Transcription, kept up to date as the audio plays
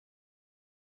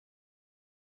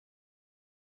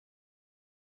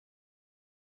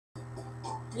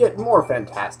yet more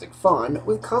fantastic fun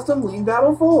with Custom League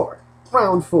Battle 4,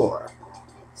 Round 4.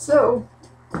 So,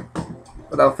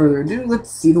 without further ado,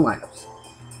 let's see the lineups.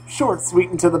 Short, sweet,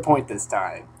 and to the point this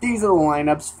time. These are the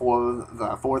lineups for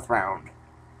the 4th round.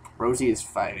 Rosie is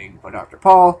fighting Dr.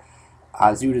 Paul,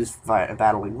 Zoot is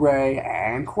battling Ray,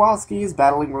 and Kowalski is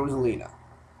battling Rosalina.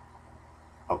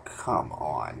 Oh, come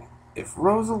on. If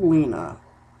Rosalina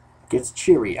gets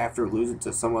cheery after losing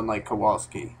to someone like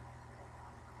Kowalski,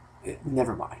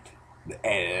 never mind.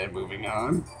 And moving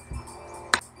on.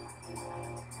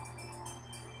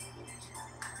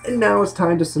 And now it's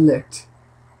time to select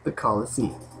the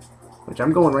Coliseum, which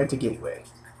I'm going right to Gateway.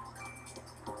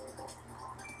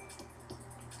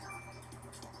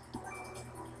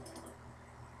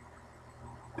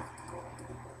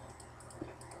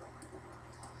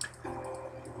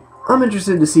 I'm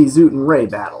interested to see Zoot and Ray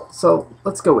battle, so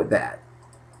let's go with that.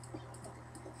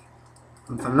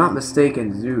 If I'm not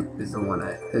mistaken, Zoot is the one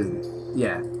that is,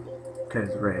 yeah,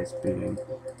 because Ray is beating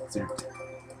Zoot.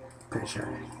 Pretty sure.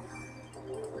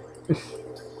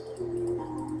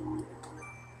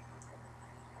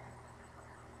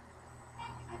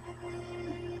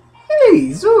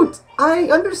 Hey, Zoot! I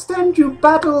understand you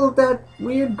battled that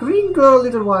weird green girl a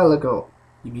little while ago.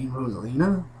 You mean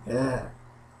Rosalina? Yeah.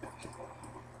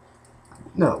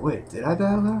 No, wait, did I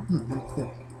battle her? Let me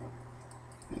think.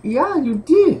 Yeah, you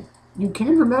did. You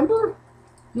can't remember?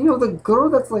 You know, the girl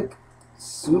that's like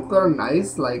super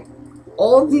nice, like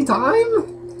all the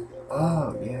time?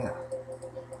 Oh, yeah.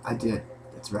 I did.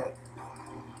 That's right.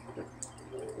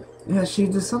 Yeah, she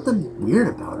does something weird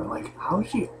about her. Like, how is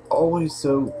she always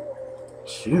so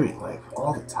cheery, like,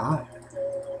 all the time?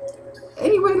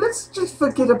 Anyway, let's just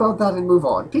forget about that and move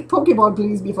on. Pick Pokemon,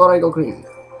 please, before I go crazy.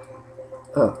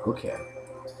 Oh, okay.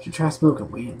 You should try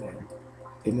smoking weed, man.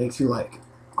 It makes you, like,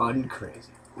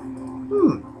 uncrazy.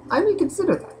 I may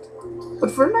consider that.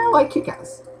 But for now, I kick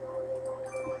ass.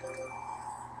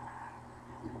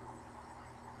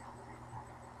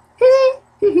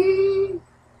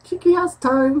 Kick ass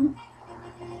time.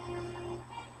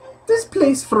 This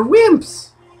place for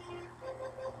wimps.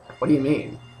 What do you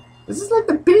mean? This is like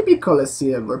the baby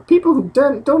Coliseum, where people who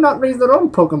do not raise their own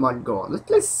Pokemon go. This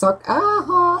place sucks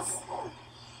ass.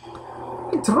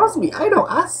 Trust me, I know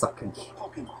ass sucking.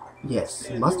 Yes,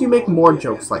 must you make more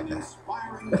jokes like that?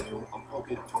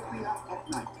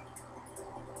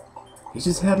 He's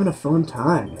just having a fun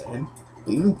time, man.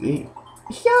 Leave him be.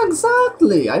 Yeah,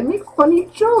 exactly. I make funny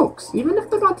jokes. Even if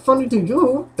they're not funny to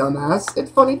you, dumbass, it's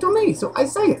funny to me, so I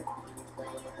say it.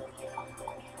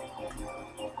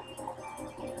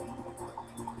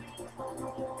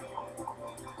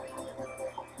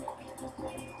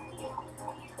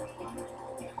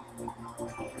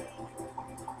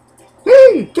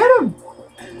 Hey, get him!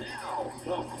 And now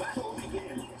the battle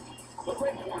begins. The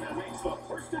red corner makes the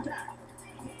first attack.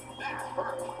 That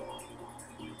hurt.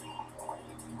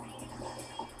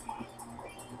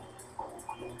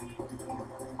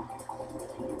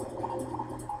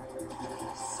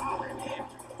 Solid hit,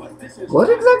 but this is what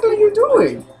exactly are you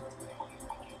doing?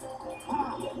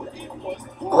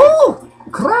 Oh,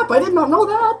 crap, I did not know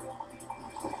that.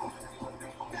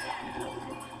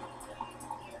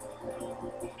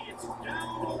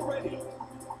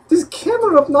 This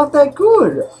camera not that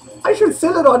good. I should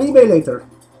sell it on eBay later.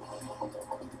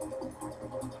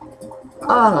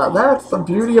 Ah, that's the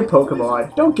beauty of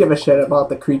Pokemon. Don't give a shit about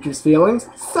the creature's feelings.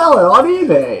 Sell it on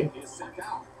eBay.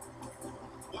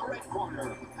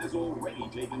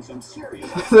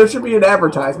 There should be an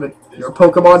advertisement. Your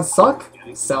Pokemon suck?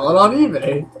 Sell it on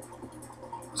eBay.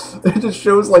 It just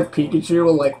shows like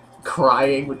Pikachu like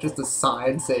crying with just a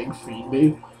sign saying feed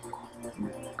me.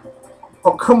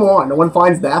 Oh, come on, no one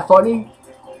finds that funny?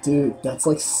 Dude, that's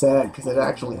like sad because it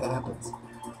actually happens.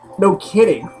 No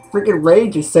kidding. Freaking Ray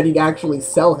just said he'd actually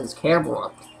sell his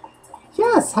camera.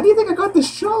 Yes, how do you think I got this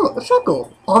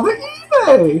shuckle? On the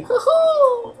eBay!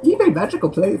 eBay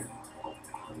magical place.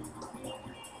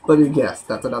 Let me guess,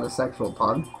 that's another sexual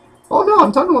pun. Oh no,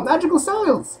 I'm talking about magical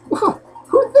styles!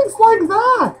 Who thinks like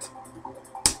that?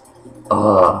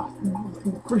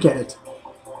 Forget it.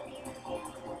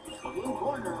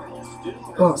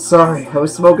 Oh, sorry, I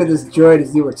was smoking this joint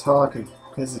as you were talking,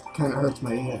 because it kind of hurts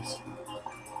my ears.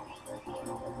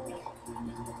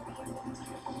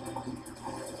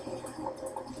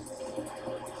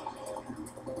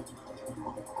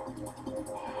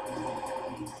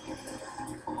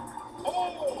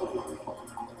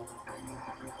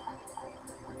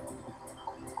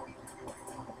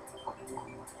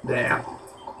 There.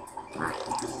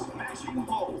 Smashing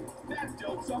blow. That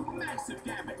dealt some massive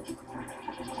damage.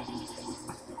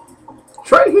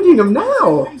 Try hitting him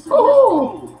now!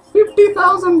 Oh!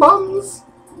 50,000 bums!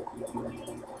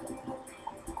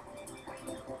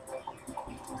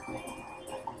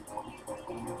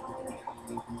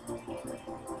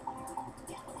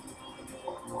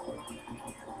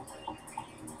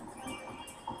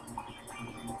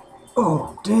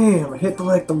 Oh, damn, I hit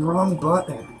the wrong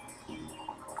button.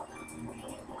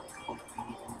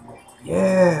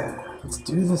 Yeah, let's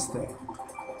do this thing.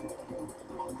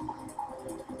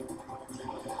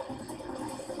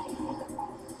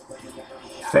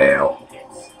 Fail.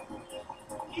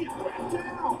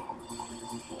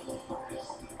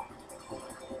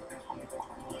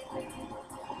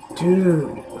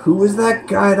 Dude, who was that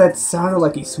guy that sounded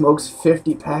like he smokes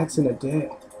 50 packs in a day?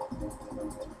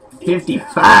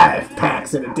 55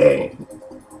 packs in a day.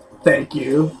 Thank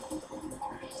you.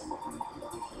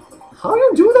 How do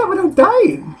you do that without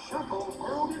dying?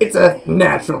 It's a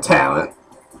natural talent.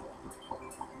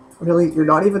 Really? You're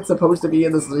not even supposed to be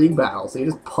in this league battle, so you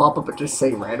just pop up and just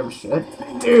say random shit?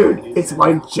 Dude, it's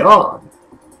my job.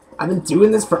 I've been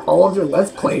doing this for all of your Let's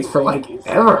Plays for, like,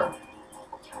 ever.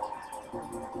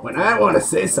 When I want to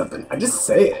say something, I just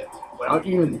say it, without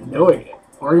you even knowing it,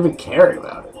 or even caring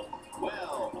about it.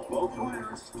 Well, both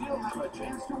runners still have a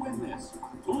chance to win this.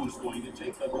 Who's going to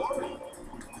take the glory?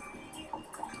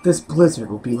 This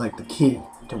blizzard will be like the key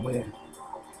to win.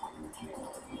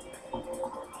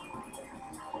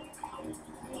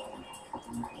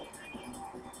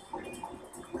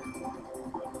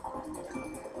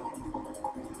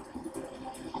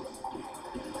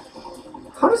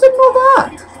 How does it know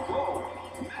that?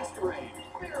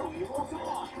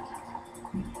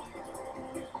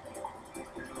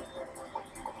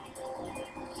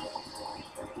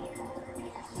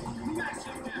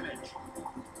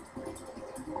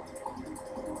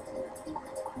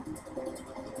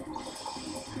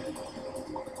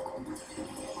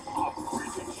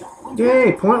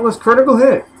 Yay, pointless critical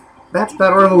hit. That's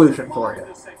Battle Revolution for you.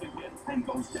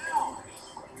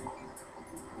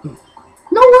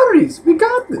 No worries, we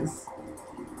got this.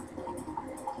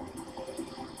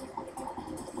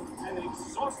 An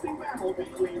exhausting battle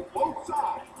between both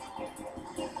sides.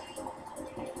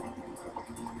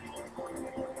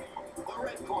 The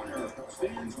red corner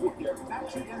stands with their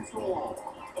backs against the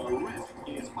wall. The rest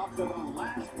is up to the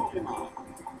last Pokemon.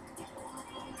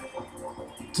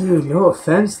 Dude, no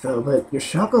offense though, but your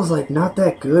Shuckle's like not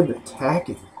that good at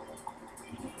attacking.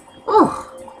 Oh,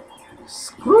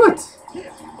 screw it.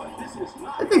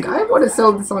 I think I want to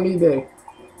sell this on eBay.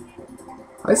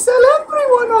 I sell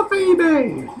everyone off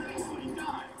eBay.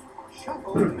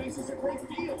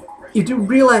 You do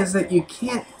realize that you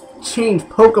can't change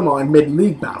Pokemon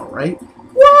mid-league battle, right?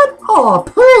 What? Oh,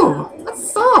 poo! That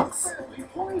sucks.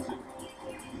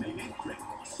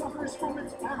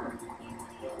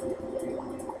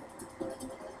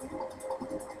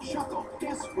 Shuckle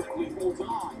desperately holds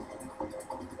on.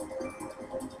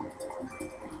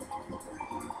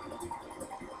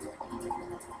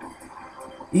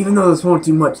 Even though this won't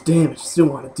do much damage, I still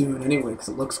want to do it anyway because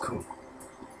it looks cool.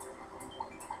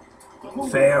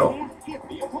 Fail.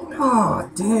 Oh,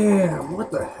 damn.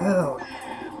 What the hell?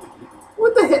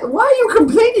 What the hell? Why are you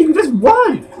complaining? You just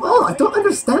won. Oh, I don't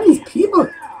understand these people.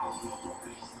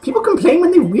 People complain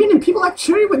when they win and people act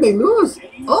cheery when they lose.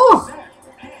 Oh.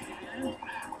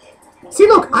 See,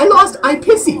 look, I lost, I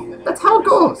pissy. That's how it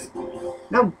goes.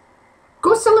 Now,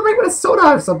 go celebrate with a soda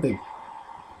or something.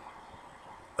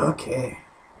 Okay.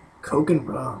 Coke and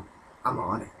rum. I'm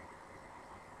on it.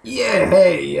 Yeah,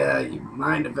 hey, you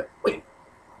mind if wait,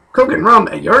 Coke and rum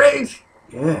at your age?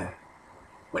 Yeah.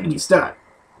 When did you start?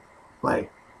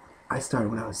 Like, I started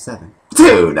when I was 7.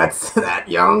 Dude, that's that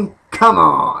young? Come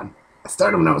on. I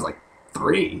started when I was like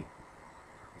 3.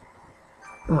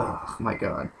 Oh, my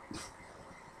God.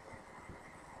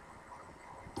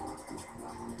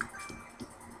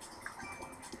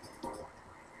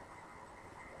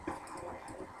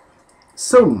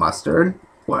 So, Mustard,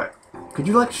 what? Could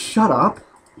you, like, shut up?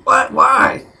 What?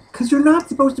 Why? Because you're not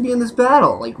supposed to be in this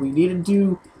battle. Like, we needed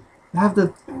to have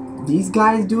these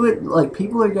guys do it. Like,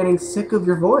 people are getting sick of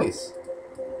your voice.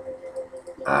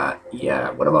 Yeah,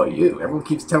 what about you? Everyone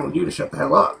keeps telling you to shut the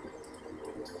hell up.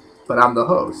 But I'm the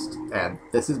host, and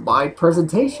this is my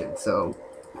presentation, so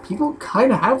people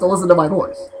kind of have to listen to my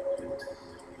voice.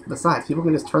 Besides, people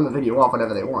can just turn the video off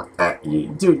whenever they want.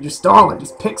 Dude, you're stalling.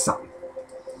 Just pick something.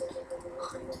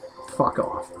 Fuck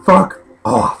off. Fuck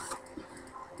off.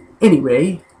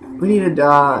 Anyway, we needed,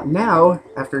 now,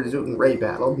 after Zoot and Ray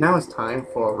battled, now it's time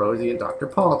for Rosie and Dr.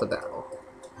 Paul to battle.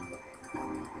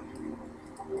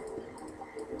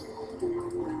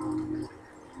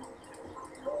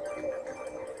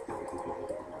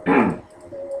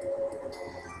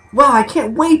 Wow, I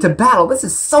can't wait to battle. This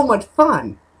is so much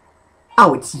fun.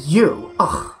 Oh, it's you.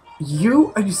 Ugh.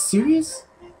 You? Are you serious?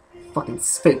 Fucking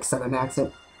fake southern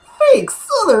accent. Fake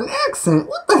southern accent?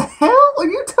 What the hell are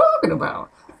you talking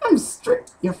about? I'm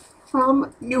straight. You're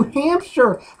from New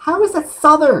Hampshire. How is that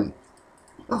southern?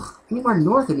 Ugh, anywhere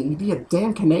north of me, you'd be a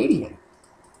damn Canadian.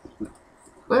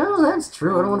 Well, that's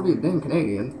true. I don't want to be a damn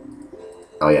Canadian.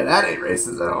 Oh yeah, that ain't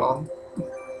racist at all.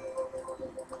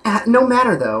 No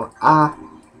matter though.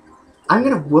 I'm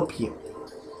gonna whoop you.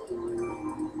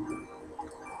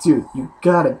 Dude, you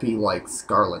gotta be like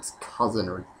Scarlett's cousin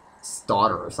or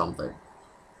daughter or something.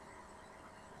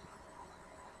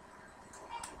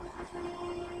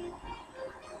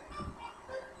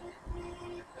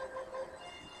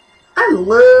 I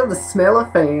love the smell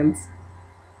of fans.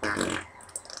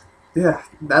 Yeah,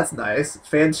 that's nice.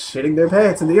 Fans shitting their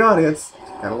pants in the audience.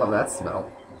 Gotta love that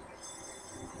smell.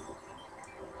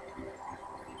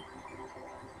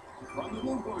 From the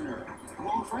blue corner,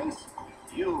 wrong trace,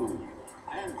 you.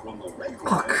 And from the red Oh,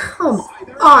 corner, come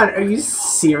on. Are you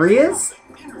serious?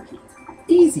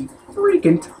 Easy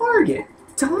freaking target.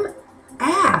 Dumb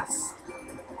ass.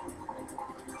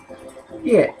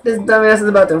 Yeah, this dumbass is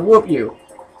about to whoop you.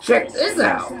 Check this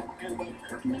out. and the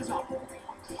curtain is up.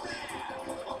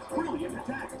 A brilliant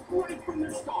attack right from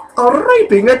the start. A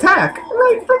raping attack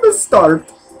right from the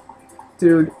start.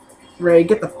 Dude, Ray,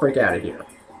 get the frick out of here.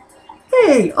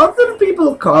 Hey, other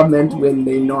people comment when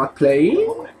they not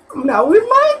playing. Now it's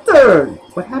my turn.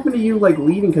 What happened to you, like,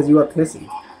 leaving because you are pissy?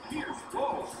 Here's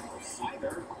Rose.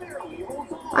 Either barely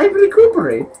holds on. I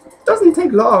recuperate. Doesn't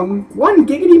take long. One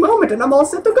giggity moment and I'm all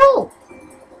set to go.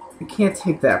 You can't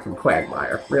take that from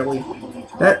Quagmire, really.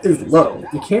 That is low.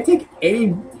 You can't take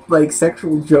any, like,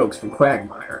 sexual jokes from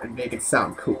Quagmire and make it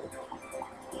sound cool.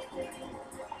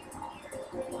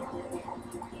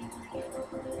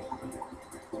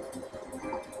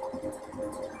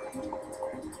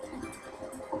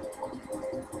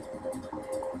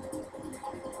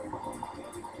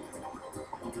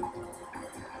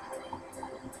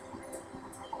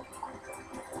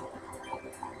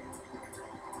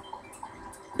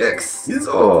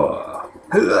 Excisor!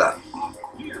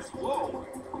 Here's Flo.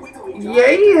 Wiggly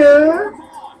Yeah!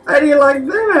 How do you like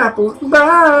them apples?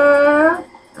 Bye!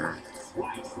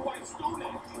 slice by Stone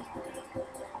Edge.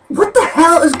 What the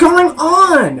hell is going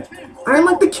on? I'm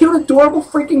like the cute, adorable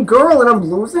freaking girl and I'm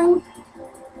losing?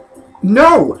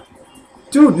 No!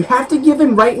 Dude, you have to give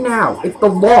in right now. It's the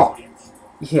law.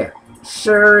 Yeah,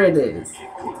 sure it is.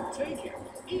 Couldn't take it.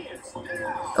 It's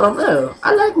down. Although,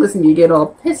 I like listening to you get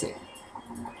all pissy.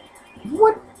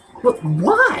 What?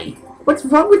 Why? What's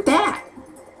wrong with that?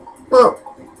 Well,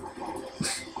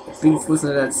 beats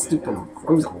listening to that stupid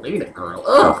Rosalina girl.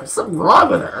 Ugh, there's something wrong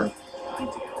with her.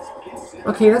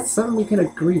 Okay, that's something we can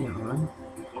agree on.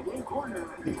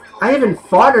 I haven't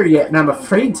fought her yet, and I'm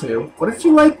afraid to. What if she,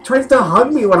 like, tries to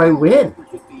hug me when I win?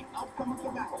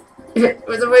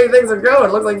 With the way things are going,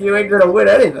 it looks like you ain't gonna win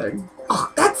anything.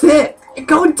 Oh, that's it! You're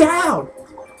going down!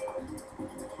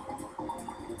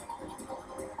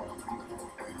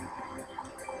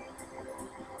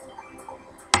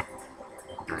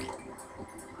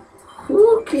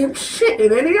 Who keeps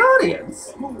shitting in the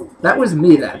audience? That was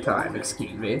me that time,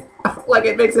 excuse me. Like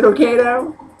it makes it okay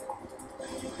now?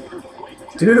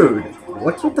 Dude,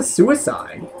 what's with the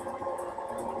suicide?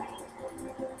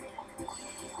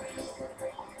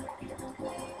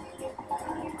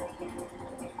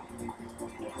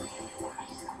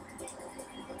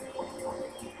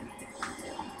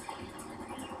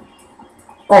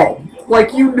 Oh,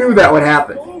 like you knew that would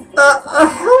happen.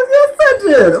 Hell yes I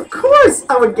did! Of course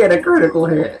I would get a critical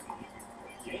hit.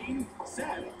 Game,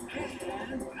 set,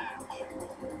 and match.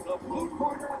 The blue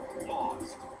corner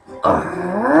lost.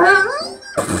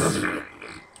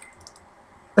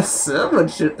 Someone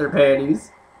shit their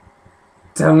panties.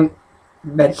 Don't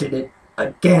mention it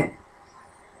again.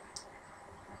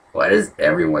 Why does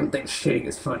everyone think shitting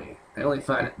is funny? I only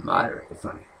find it moderately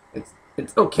funny.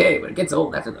 It's okay, but it gets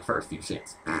old after the first few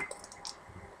shits.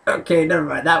 Okay, never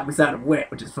mind. That was out of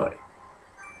wit, which is funny.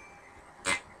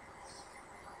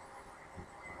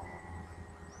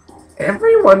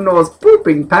 Everyone knows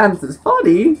pooping pants is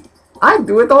funny. I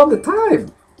do it all the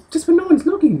time. Just when no one's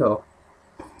looking, though.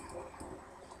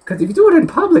 Because if you do it in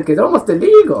public, it's almost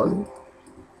illegal.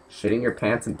 Shitting your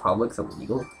pants in public's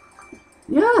illegal?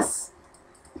 Yes!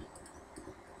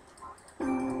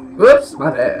 Whoops, my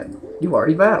bad. You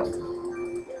already battled.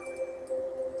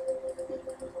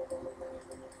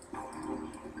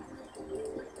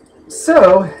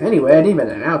 So, anyway, I didn't even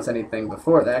announce anything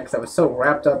before that because I was so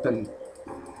wrapped up in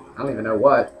I don't even know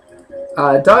what.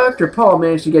 Dr. Paul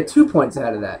managed to get 2 points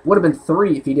out of that. Would have been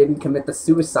 3 if he didn't commit the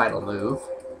suicidal move.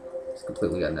 It's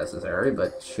completely unnecessary,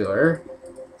 but sure.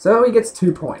 So he gets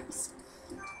 2 points.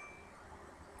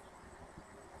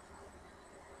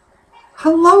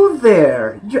 Hello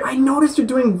there! I noticed you're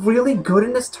doing really good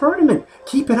in this tournament.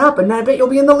 Keep it up, and I bet you'll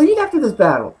be in the lead after this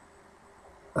battle.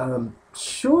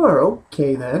 Sure,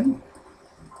 okay then.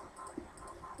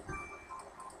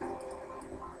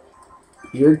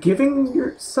 You're giving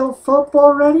yourself up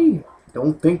already?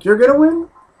 Don't think you're gonna win?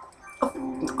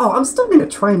 Oh, I'm still gonna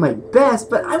try my best,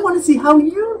 but I want to see how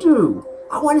you do.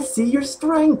 I want to see your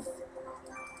strength.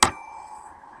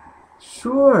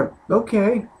 Sure,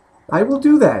 okay. I will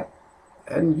do that.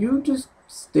 And you just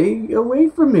stay away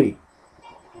from me.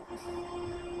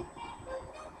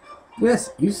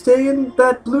 Yes, you stay in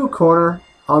that blue corner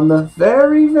on the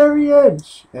very, very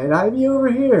edge, and I'll be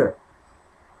over here.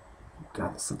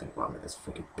 God, there's something wrong with this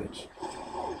freaking bitch.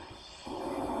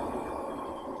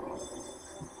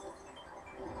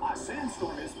 A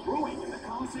sandstorm is brewing in the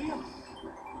Coliseum.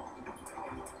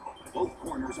 Both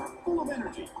corners are full of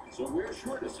energy, so we're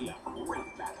sure to see a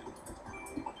great battle.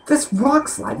 This rock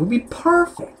slide would be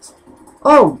perfect.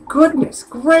 Oh, goodness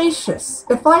gracious.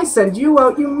 If I send you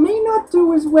out, you may not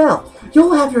do as well.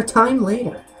 You'll have your time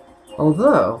later.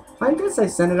 Although, I guess I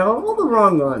sent it out all the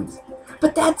wrong ones.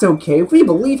 But that's okay. If we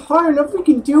believe hard enough, we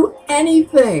can do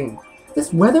anything.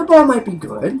 This weather ball might be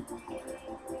good.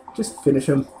 Just finish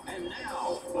him. And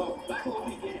now, the battle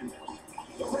begins.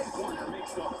 The red corner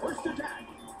makes the first attack.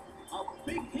 A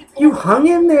big hit. You hung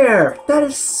in there. That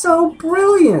is so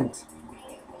brilliant.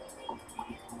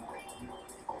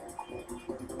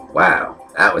 Wow,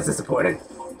 that was disappointing.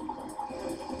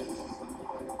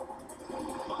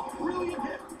 A brilliant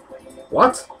hit.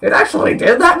 What? It actually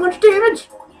did that much damage?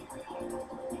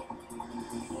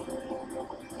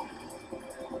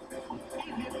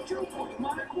 It hit two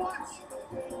Pokemon at once.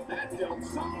 That dealt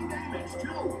some damage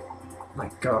too. My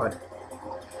God.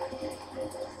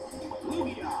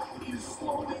 Lugia is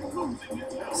slowly losing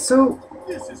its health. So,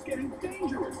 This is getting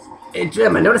dangerous. hey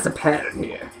Jim, I noticed a pattern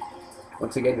here.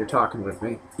 Once again, you're talking with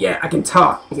me. Yeah, I can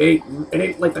talk. It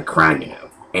ain't like the crime, you know.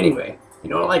 Anyway, you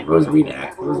know, like Rosalina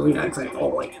acts like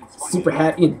all like super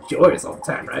happy and joyous all the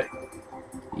time, right?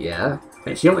 Yeah.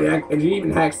 And she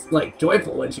even acts like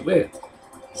joyful when she wins.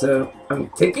 So I'm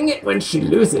taking it when she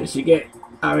loses,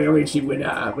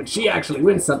 when she actually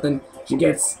wins something, she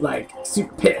gets like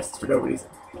super pissed for no reason.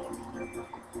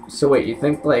 So wait, you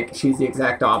think like she's the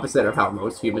exact opposite of how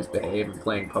most humans behave in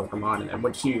playing Pokemon, and then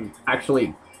when she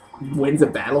actually wins a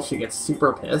battle, she gets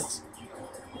super pissed?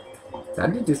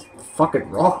 That'd be just fucking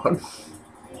wrong.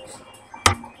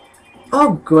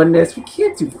 Oh goodness, we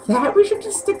can't do that. We should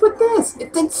just stick with this.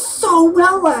 It did so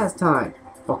well last time.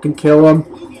 Fucking kill him.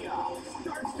 Lugia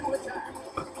starts to attack.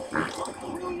 A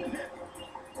brilliant hit.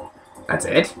 That's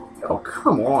it? Oh,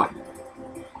 come on.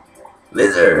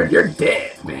 Lizard, you're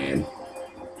dead, man.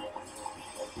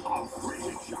 A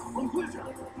frigid shot from Blizzard.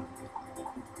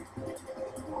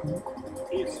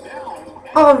 It's down.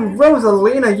 Oh,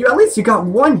 Rosalina, at least you got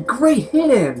one great hit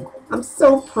in. I'm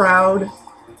so proud.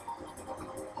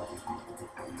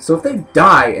 So if they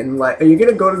die, and like, are you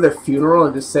gonna go to their funeral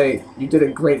and just say, you did a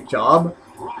great job?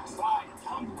 Rock slide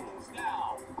tumbles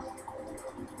down.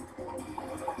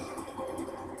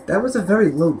 That was a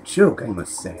very low joke, I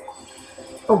must say.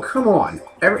 Oh, come on.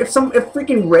 If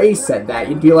freaking Ray said that,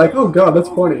 you'd be like, oh god, that's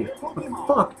funny. Oh,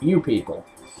 fuck you people.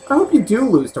 I hope you do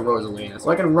lose to Rosalina,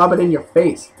 so I can rub it in your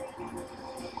face.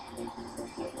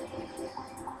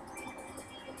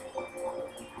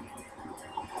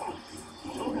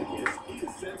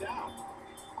 Is sent out.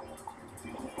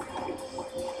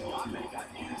 Yanmega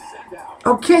is sent out.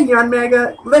 Okay,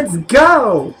 Yanmega, let's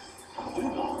go!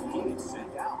 Dugong is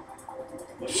sent out.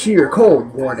 Sheer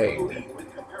cold warning. When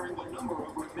comparing the number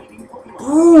of remaining Pokemon,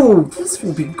 Ooh, this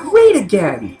will be great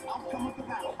again! outcome of the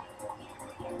battle.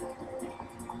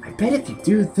 I bet if you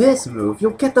do this move,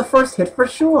 you'll get the first hit for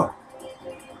sure.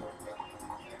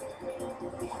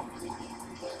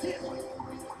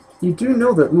 You do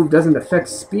know that move doesn't affect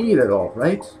speed at all,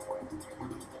 right?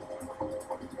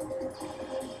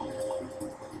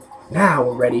 Now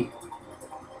we're ready.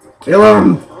 Kill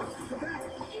him!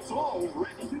 It's all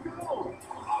ready to go.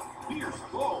 A fierce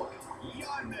blow.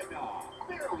 Yanmega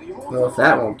barely holds Well, if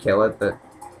that won't kill it, at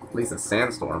least a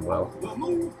sandstorm will. the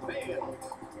move failed.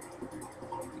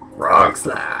 Rock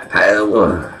slide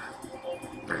power!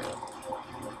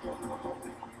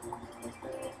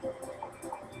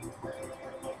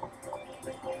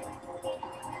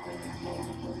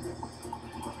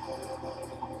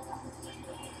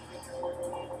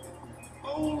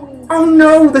 Oh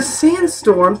no, the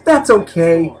sandstorm! That's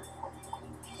okay.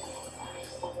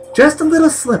 Just a little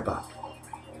slip up.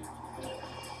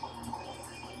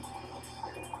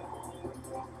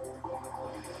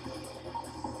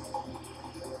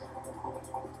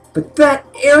 But that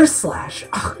air slash,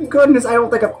 oh goodness, I don't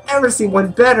think I've ever seen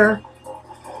one better.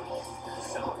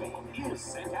 Celebi is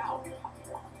sent out.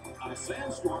 A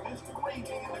sandstorm is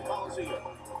raging in the Coliseum.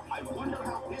 I wonder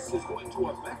how this is going to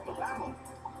affect the battle.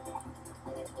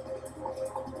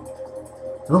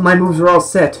 Well, my moves are all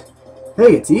set.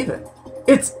 Hey, it's even.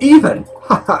 It's even!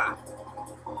 Haha!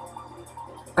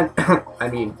 I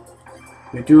mean,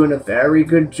 you're doing a very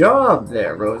good job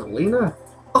there, Rosalina.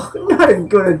 Oh, not as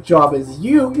good a job as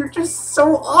you. You're just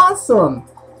so awesome.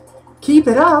 Keep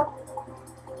it up.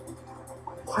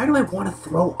 Why do I want to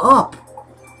throw up?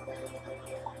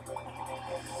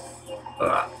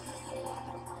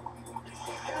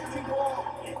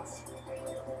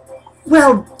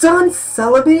 Well done,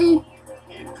 Celebi!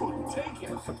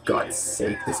 For God's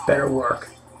sake, this better work.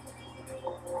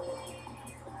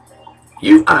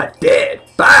 You are dead.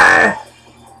 Bye!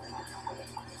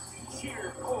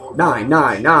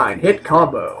 999 hit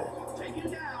combo.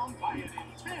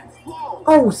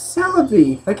 Oh,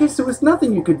 Celebi! I guess there was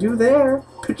nothing you could do there,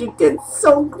 but you did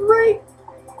so great.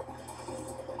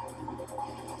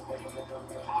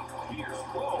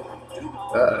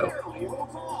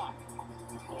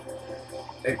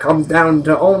 It comes down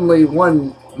to only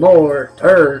one more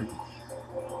turn.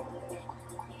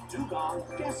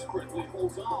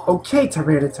 Okay,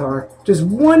 Tyranitar, just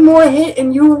one more hit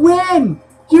and you win!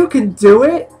 You can do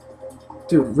it!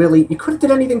 Dude, really? You couldn't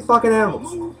did anything fucking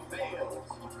else.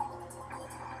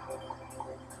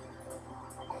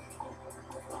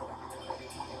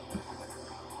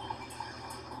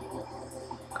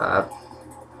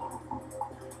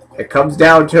 It comes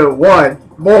down to one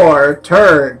more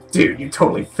turn. Dude, you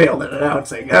totally failed at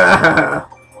announcing.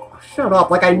 Shut up,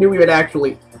 like I knew you would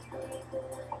actually...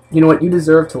 You know what, you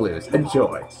deserve to lose.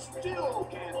 Enjoy.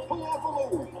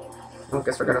 I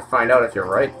guess we're gonna find out if you're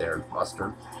right there,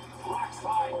 Mustard.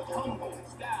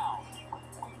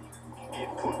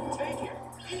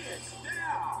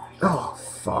 Oh,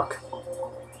 fuck.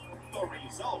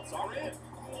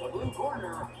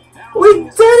 We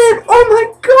did it! Oh my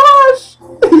gosh!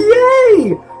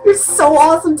 Yay! You're so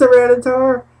awesome,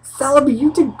 Tyranitar! Celebi,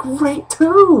 you did great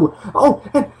too! Oh,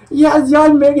 and yeah,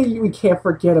 Young Mega, we can't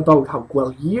forget about how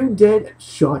well you did.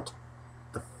 Shut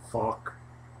the fuck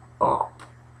up.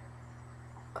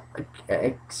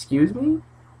 Excuse me?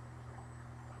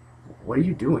 What are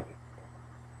you doing?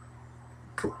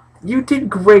 You did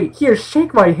great. Here,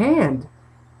 shake my hand.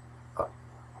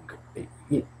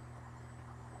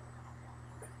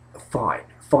 Fine,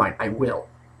 fine, I will.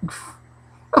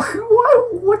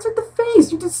 What's with the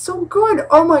face? You did so good.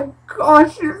 Oh my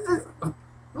gosh.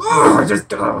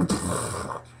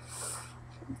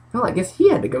 Well, I guess he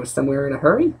had to go somewhere in a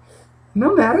hurry.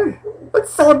 No matter.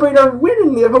 Let's celebrate our win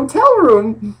in the hotel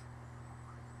room.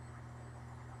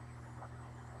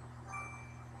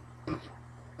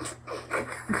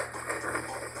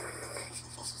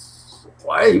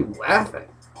 Why are you laughing?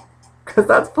 Because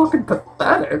that's fucking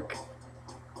pathetic.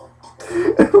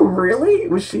 Really?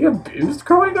 Was she abused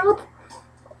growing up?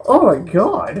 Oh my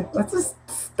god.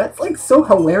 That's like so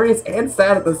hilarious and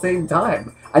sad at the same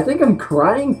time. I think I'm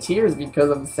crying tears because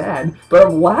I'm sad, but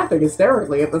I'm laughing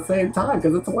hysterically at the same time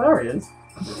because it's hilarious.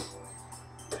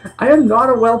 I am not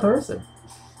a well person,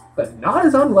 but not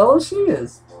as unwell as she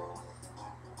is.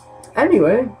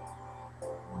 Anyway,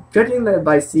 judging that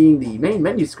by seeing the main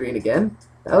menu screen again,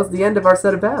 that was the end of our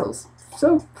set of battles.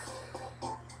 So,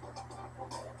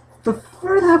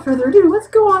 without further ado, let's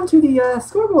go on to the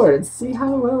scoreboard and see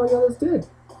how well you guys did.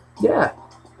 Yeah.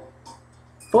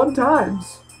 Fun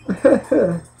times.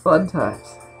 Fun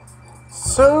times.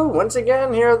 So, once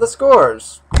again, here are the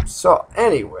scores. So,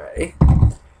 anyway,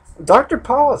 Dr.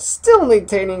 Paul is still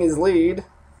maintaining his lead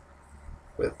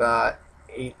with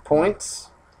 8 points.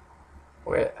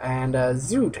 And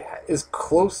Zoot is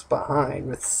close behind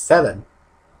with 7.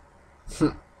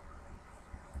 It's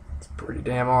pretty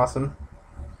damn awesome.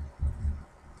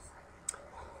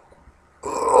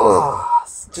 Ugh,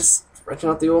 just stretching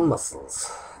out the old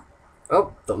muscles.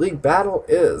 Well, the league battle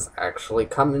is actually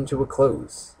coming to a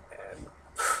close. And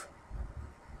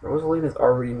Rosalina's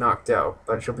already knocked out,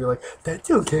 but she'll be like, that's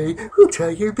okay, we'll try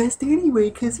your best anyway,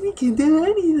 because we can do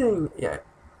anything. Yeah,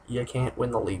 you can't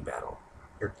win the league battle.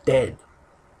 You're dead.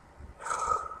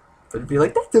 But it'd be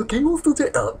like, that's okay, we'll still do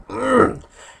it.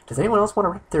 Does anyone else want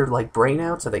to rip their brain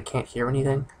out so they can't hear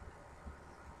anything?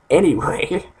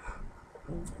 Anyway,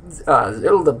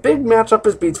 the big matchup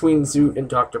is between Zoot and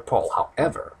Dr. Paul.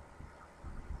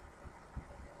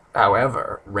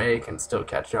 However, Ray can still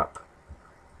catch up.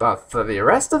 But for the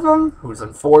rest of them, who's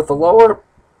in 4th or lower,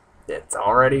 it's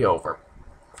already over.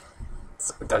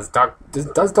 So does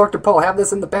Dr. Paul have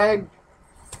this in the bag?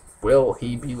 Will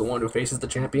he be the one who faces the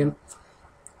champion?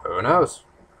 Who knows?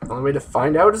 The only way to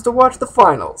find out is to watch the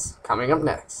finals. Coming up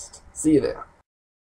next. See you there.